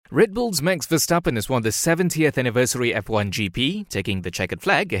Red Bull's Max Verstappen has won the 70th anniversary F1 GP, taking the checkered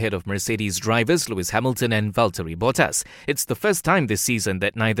flag ahead of Mercedes drivers Lewis Hamilton and Valtteri Bottas. It's the first time this season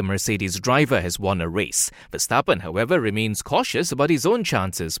that neither Mercedes driver has won a race. Verstappen, however, remains cautious about his own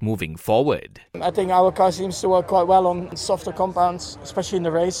chances moving forward. I think our car seems to work quite well on softer compounds, especially in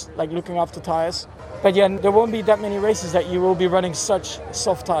the race, like looking after tyres. But yeah, there won't be that many races that you will be running such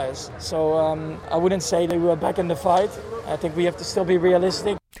soft tyres. So I wouldn't say that we are back in the fight. I think we have to still be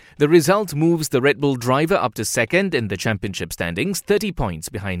realistic. The result moves the Red Bull driver up to second in the championship standings, 30 points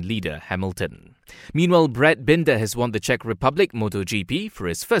behind leader Hamilton. Meanwhile, Brad Binder has won the Czech Republic MotoGP for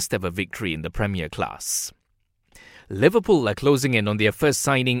his first ever victory in the Premier class. Liverpool are closing in on their first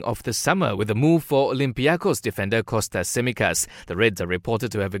signing of the summer with a move for Olympiacos defender Kostas Tsimikas. The Reds are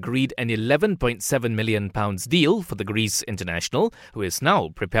reported to have agreed an £11.7 million deal for the Greece international, who is now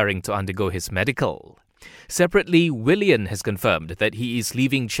preparing to undergo his medical. Separately, Willian has confirmed that he is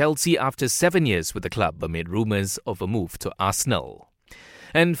leaving Chelsea after 7 years with the club amid rumours of a move to Arsenal.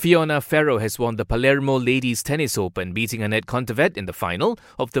 And Fiona Ferro has won the Palermo Ladies Tennis Open, beating Annette Kontaveit in the final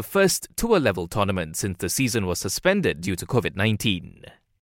of the first tour-level tournament since the season was suspended due to COVID-19.